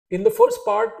In the first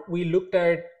part, we looked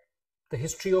at the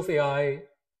history of AI,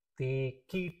 the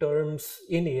key terms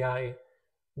in AI.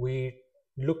 We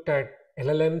looked at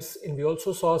LLMs, and we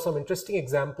also saw some interesting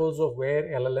examples of where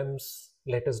LLMs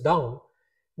let us down,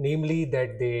 namely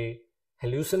that they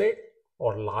hallucinate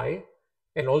or lie,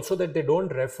 and also that they don't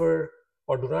refer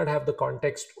or do not have the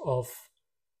context of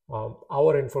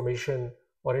our information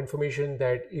or information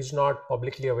that is not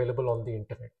publicly available on the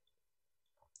internet.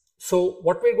 So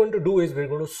what we're going to do is we're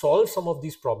going to solve some of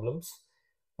these problems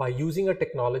by using a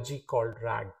technology called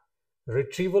RAG,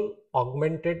 Retrieval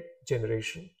Augmented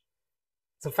Generation.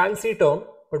 It's a fancy term,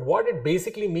 but what it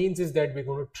basically means is that we're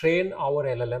going to train our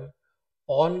LLM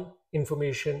on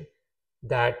information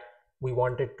that we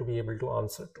want it to be able to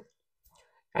answer to.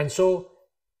 And so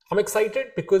I'm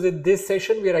excited because in this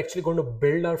session, we are actually going to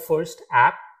build our first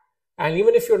app. And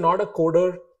even if you're not a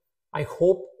coder, I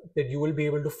hope that you will be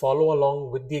able to follow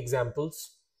along with the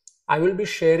examples. I will be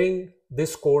sharing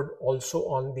this code also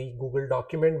on the Google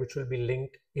document, which will be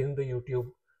linked in the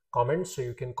YouTube comments. So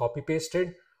you can copy paste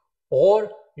it,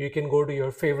 or you can go to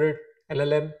your favorite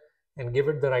LLM and give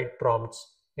it the right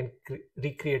prompts and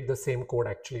recreate the same code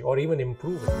actually, or even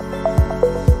improve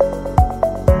it.